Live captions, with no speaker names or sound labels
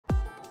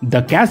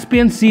The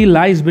Caspian Sea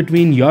lies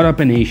between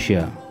Europe and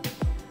Asia.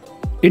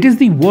 It is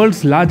the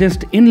world's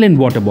largest inland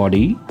water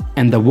body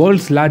and the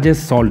world's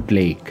largest salt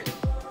lake.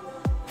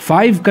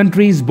 5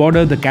 countries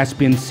border the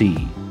Caspian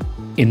Sea.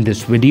 In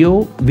this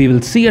video, we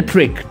will see a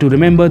trick to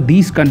remember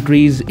these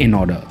countries in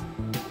order.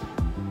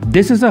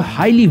 This is a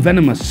highly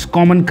venomous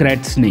common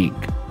Krait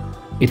snake.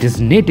 It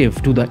is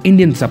native to the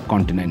Indian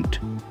subcontinent.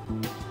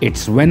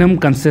 Its venom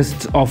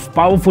consists of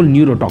powerful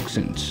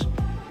neurotoxins,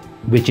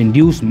 which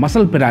induce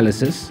muscle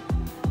paralysis,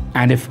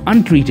 and if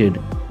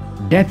untreated,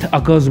 death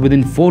occurs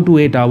within 4 to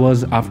 8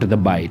 hours after the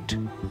bite.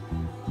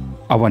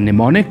 Our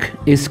mnemonic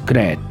is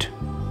Krait.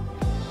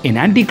 In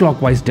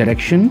anti-clockwise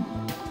direction,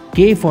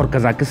 K for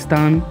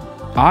Kazakhstan,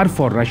 R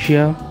for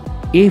Russia,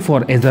 A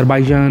for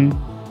Azerbaijan,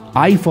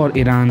 I for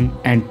Iran,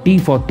 and T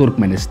for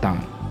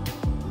Turkmenistan.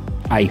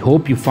 I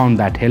hope you found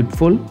that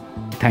helpful.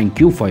 Thank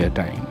you for your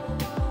time.